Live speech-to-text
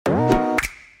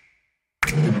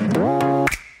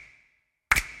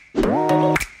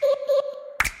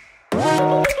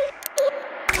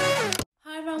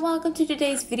welcome to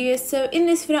today's video. So in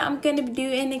this video I'm going to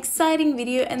do an exciting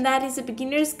video, and that is a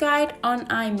beginner's guide on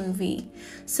iMovie.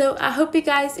 So I hope you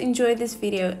guys enjoy this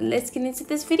video. Let's get into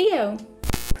this video.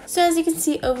 So as you can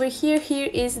see over here, here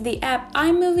is the app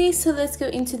iMovie. So let's go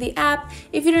into the app.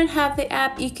 If you don't have the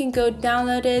app, you can go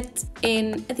download it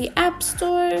in the App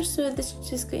Store. So let's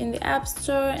just go in the App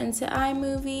Store and say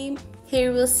iMovie.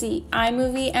 Here we'll see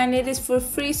iMovie, and it is for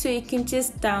free, so you can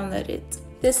just download it.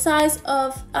 The size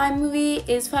of iMovie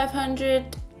is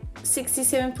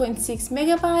 567.6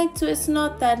 megabytes, so it's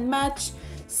not that much.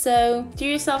 So do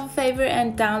yourself a favor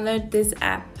and download this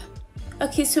app.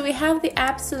 Okay, so we have the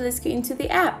app, so let's go into the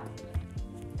app.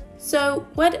 So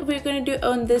what we're going to do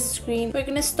on this screen, we're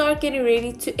going to start getting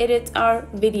ready to edit our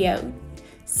video.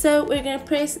 So we're going to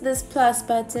press this plus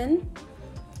button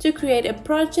to create a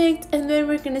project, and then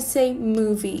we're going to say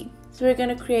movie. So we're going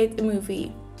to create a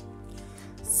movie.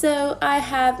 So I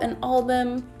have an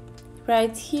album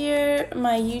right here,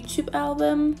 my YouTube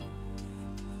album.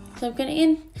 So I'm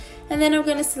going to and then I'm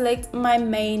going to select my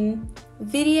main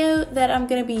video that I'm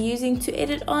going to be using to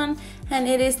edit on, and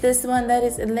it is this one that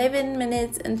is 11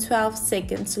 minutes and 12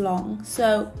 seconds long.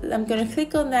 So I'm going to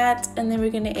click on that, and then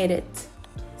we're going to edit.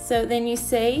 So then you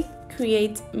say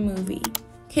create movie.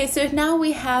 Okay, so now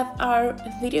we have our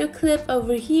video clip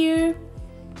over here.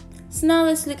 So now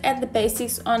let's look at the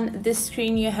basics on this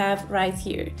screen you have right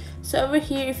here. So over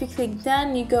here, if you click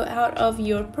done, you go out of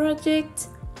your project.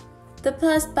 The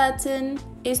plus button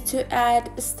is to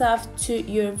add stuff to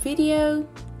your video.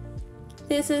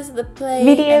 This is the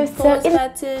play and pause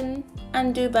button,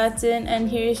 undo button, and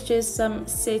here's just some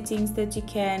settings that you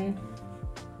can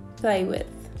play with.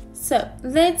 So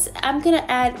I'm gonna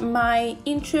add my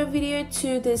intro video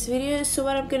to this video. So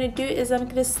what I'm gonna do is I'm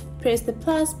gonna press the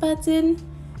plus button,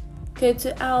 go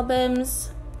to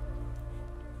albums,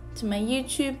 to my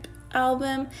YouTube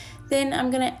album, then I'm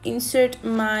gonna insert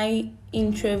my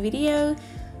intro video.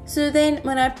 So then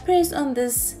when I press on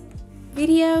this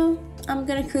video, I'm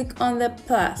gonna click on the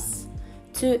plus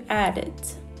to add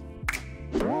it.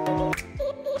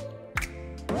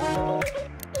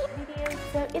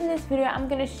 So in this video I'm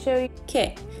gonna show you.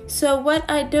 Okay, so what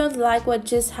I don't like what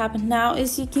just happened now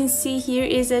is you can see here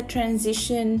is a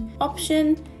transition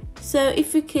option. So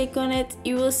if you click on it,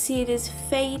 you will see it is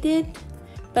faded,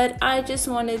 but I just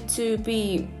want it to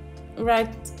be right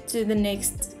to the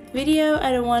next video.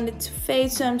 I don't want it to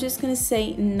fade, so I'm just gonna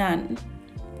say none.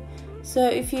 So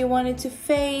if you want it to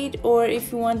fade, or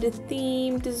if you want the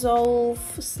theme, dissolve,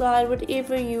 slide,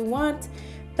 whatever you want,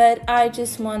 but I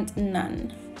just want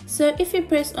none. So if you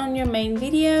press on your main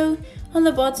video, on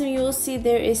the bottom you will see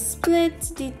there is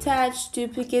split, detach,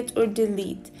 duplicate, or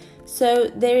delete. So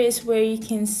there is where you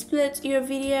can split your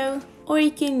video, or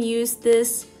you can use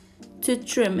this to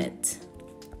trim it.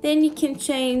 Then you can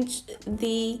change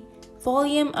the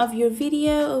volume of your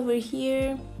video over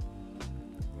here.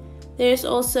 There's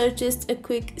also just a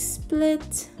quick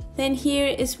split. Then here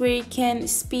is where you can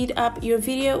speed up your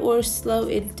video or slow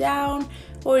it down,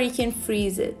 or you can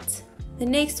freeze it. The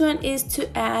next one is to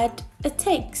add a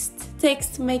text.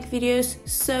 Text make videos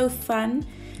so fun.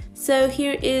 So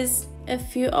here is a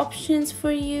few options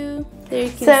for you. There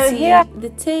you can see the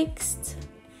text.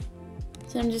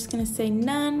 So I'm just gonna say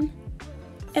none.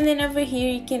 And then over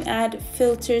here you can add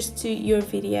filters to your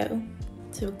video.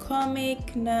 So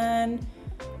comic, none,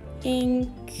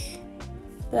 ink,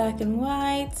 black and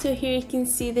white. So here you can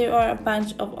see there are a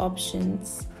bunch of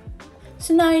options.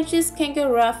 So now you just can go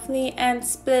roughly and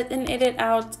split and edit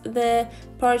out the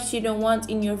parts you don't want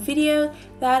in your video.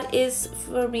 That is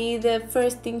for me the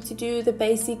first thing to do, the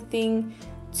basic thing,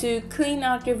 to clean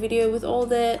out your video with all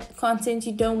the content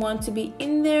you don't want to be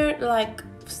in there, like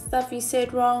stuff you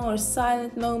said wrong, or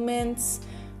silent moments,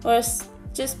 or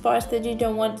just parts that you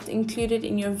don't want included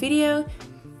in your video.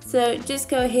 So just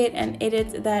go ahead and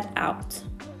edit that out.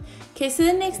 Okay, so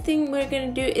the next thing we're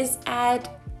gonna do is add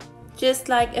just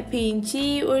like a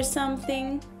PNG or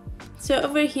something. So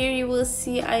over here you will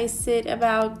see I said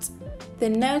about the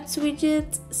notes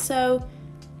widget. So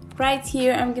right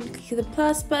here I'm going to click the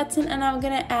plus button, and I'm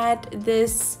going to add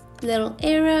this little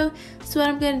arrow. So what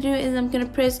I'm going to do is I'm going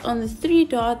to press on the three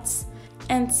dots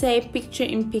and say picture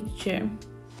in picture.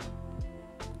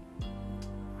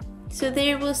 So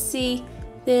there we'll see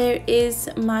there is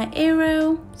my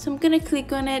arrow. So I'm gonna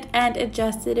click on it and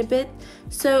adjust it a bit.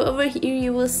 So over here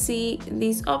you will see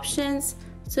these options.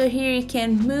 So here you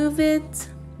can move it,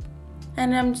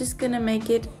 and I'm just gonna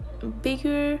make it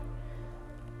bigger.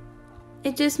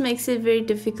 It just makes it very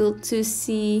difficult to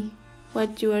see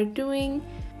what you are doing.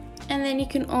 And then you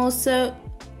can also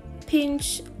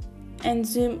pinch and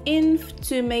zoom in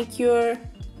to make your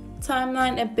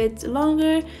timeline a bit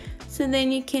longer. So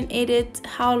then you can edit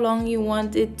how long you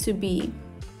want it to be.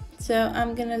 So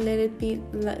I'm gonna let it be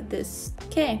like this.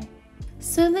 Okay,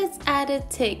 so let's add a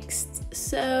text.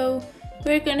 So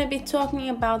we're gonna be talking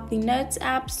about the Notes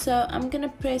app. So I'm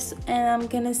gonna press and I'm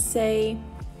gonna say,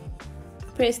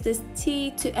 press this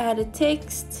T to add a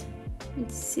text.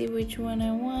 Let's see which one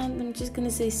I want. I'm just gonna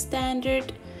say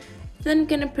standard. Then I'm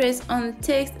gonna press on the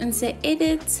text and say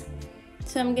edit.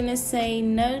 So I'm gonna say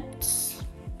notes.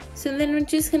 So then we're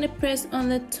just gonna press on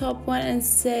the top one and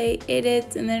say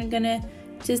edit, and then I'm gonna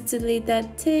just delete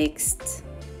that text.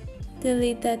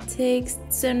 Delete that text.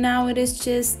 So now it is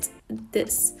just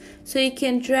this. So you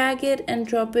can drag it and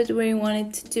drop it where you want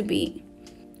it to be.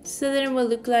 So then it will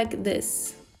look like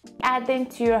this. Add them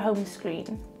to your home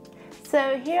screen.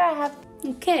 So here I have,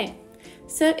 okay.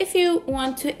 So if you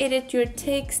want to edit your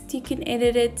text, you can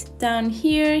edit it down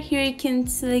here. Here you can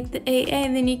select the AA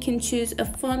and then you can choose a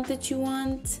font that you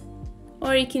want.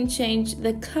 Or you can change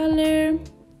the color.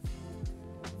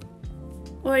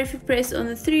 Or if you press on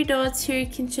the three dots here, you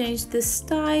can change the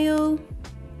style.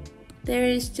 There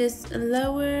is just a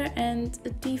lower and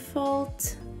a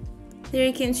default. There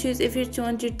you can choose if you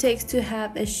want your text to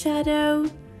have a shadow.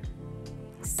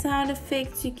 Sound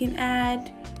effects you can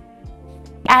add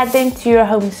them to your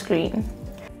home screen.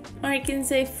 Or you can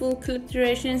say full clip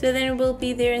duration, so then it will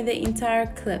be there in the entire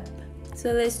clip.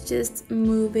 So let's just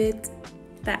move it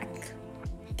back.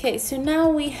 Okay, so now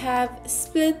we have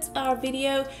split our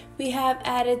video, we have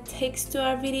added text to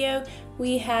our video,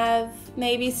 we have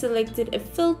maybe selected a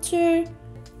filter,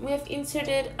 we have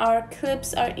inserted our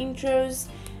clips, our intros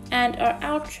and our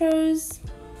outros.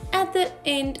 At the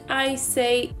end, I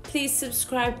say please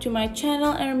subscribe to my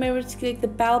channel and remember to click the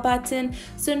bell button.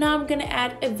 So now I'm gonna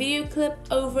add a video clip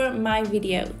over my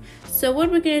video. So what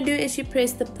we're gonna do is you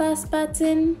press the plus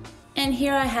button, and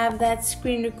here I have that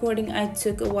screen recording I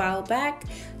took a while back.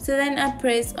 So then I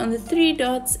press on the three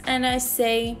dots and I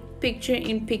say picture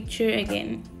in picture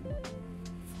again.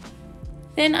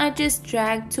 Then I just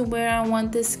drag to where I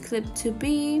want this clip to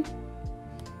be.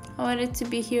 I want it to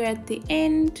be here at the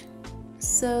end.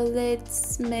 So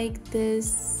let's make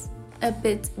this a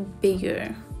bit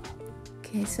bigger.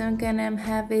 Okay, so I'm gonna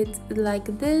have it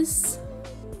like this.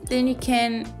 Then you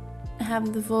can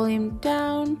have the volume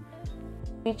down.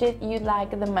 Widget you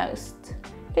like the most.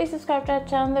 Please subscribe to our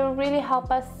channel, that will really help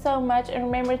us so much, and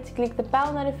remember to click the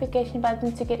bell notification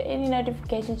button to get any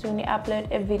notifications when we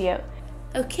upload a video.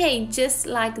 Okay, just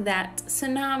like that. So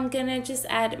now I'm gonna just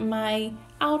add my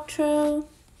outro.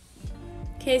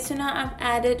 Okay, so now I've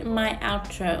added my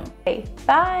outro. Okay,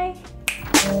 bye!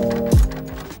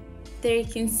 There you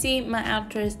can see my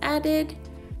outro is added.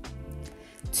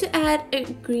 To add a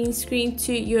green screen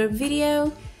to your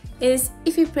video is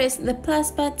if you press the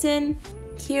plus button,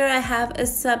 here I have a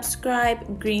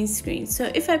subscribe green screen.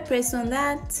 So if I press on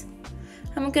that,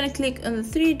 I'm gonna click on the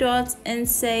three dots and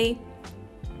say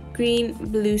green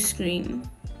blue screen.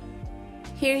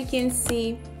 Here you can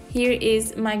see here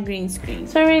is my green screen.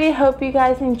 So I really hope you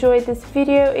guys enjoyed this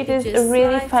video. It is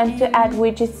really fun to add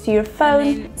widgets to your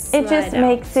phone. It just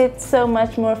makes it so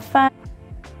much more fun.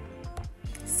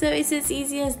 So it's as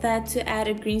easy as that to add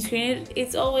a green screen.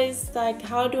 It's always like,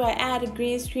 how do I add a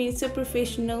green screen? So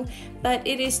professional, but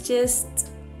it is just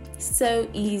so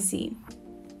easy.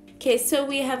 Okay, so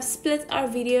we have split our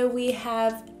video. We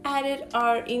have added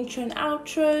our intro and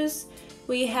outros.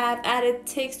 We have added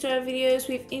text to our videos,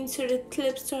 we've inserted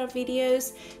clips to our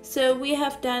videos, so we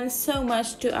have done so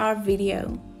much to our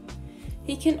video.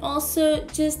 You can also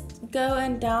just go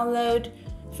and download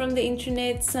from the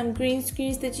internet some green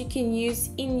screens that you can use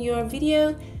in your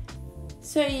video.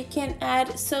 So you can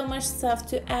add so much stuff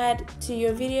to add to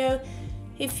your video.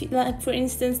 If you like, for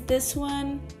instance, this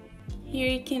one. Here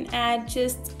you can add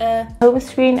just a home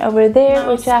screen over there,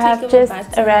 which I have just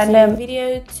a random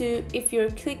video to if you're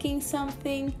clicking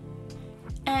something.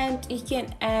 And you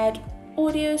can add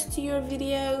audios to your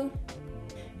video.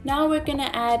 Now we're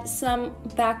gonna add some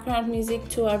background music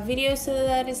to our video so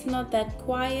that it's not that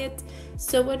quiet.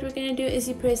 So what we're gonna do is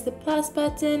you press the plus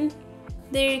button.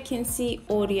 There you can see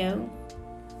audio.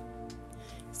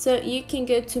 So you can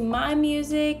go to My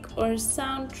Music or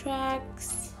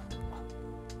Soundtracks.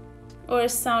 Or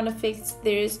sound effects,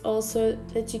 there is also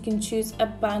that you can choose a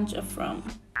bunch of from.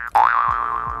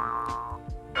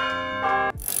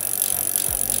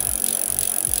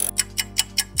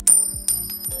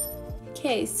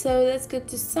 Okay, so let's go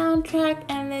to soundtrack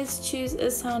and let's choose a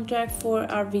soundtrack for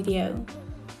our video.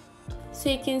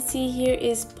 So you can see here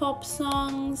is pop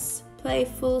songs,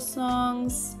 playful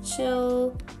songs,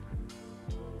 chill,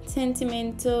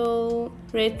 sentimental,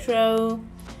 retro.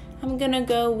 I'm gonna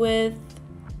go with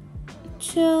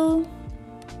chill.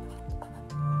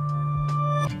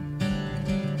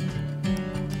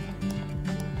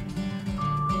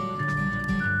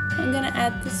 I'm gonna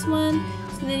add this one.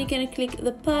 So then you're gonna click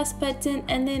the plus button,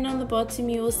 and then on the bottom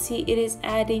you will see it is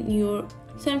adding your.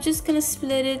 So I'm just gonna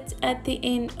split it at the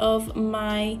end of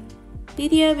my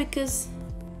video, because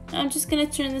I'm just gonna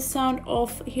turn the sound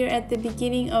off here at the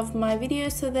beginning of my video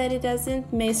so that it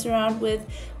doesn't mess around with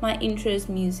my intro's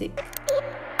music.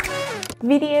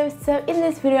 So in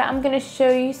this video I'm gonna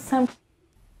show you some.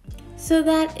 So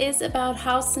that is about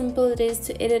how simple it is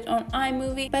to edit on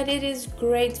iMovie, but it is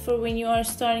great for when you are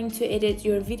starting to edit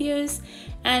your videos,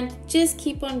 and just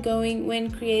keep on going when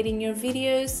creating your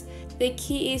videos. The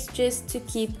key is just to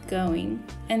keep going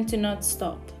and to not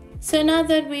stop. So now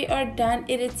that we are done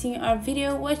editing our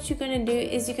video, what you're gonna do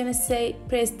is you're gonna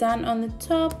press done on the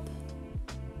top.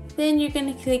 Then you're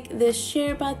gonna click the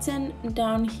share button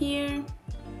down here,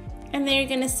 and then you're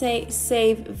gonna say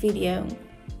save video.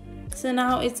 So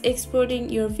now it's exporting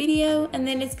your video, and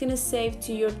then it's gonna save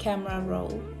to your camera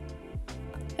roll.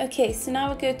 Okay, so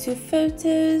now we go to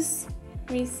photos,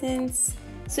 recents.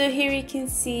 So here you can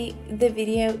see the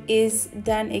video is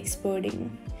done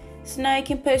exporting. So now you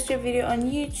can post your video on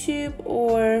YouTube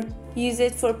or use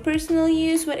it for personal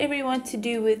use, whatever you want to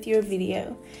do with your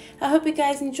video. I hope you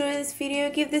guys enjoyed this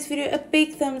video. Give this video a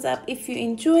big thumbs up if you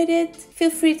enjoyed it.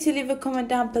 Feel free to leave a comment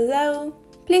down below.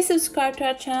 Please subscribe to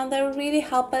our channel, that will really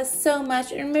help us so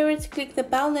much. And remember to click the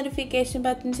bell notification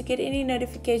button to get any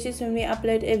notifications when we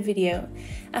upload a video.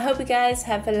 I hope you guys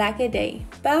have a lucky day.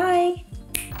 Bye!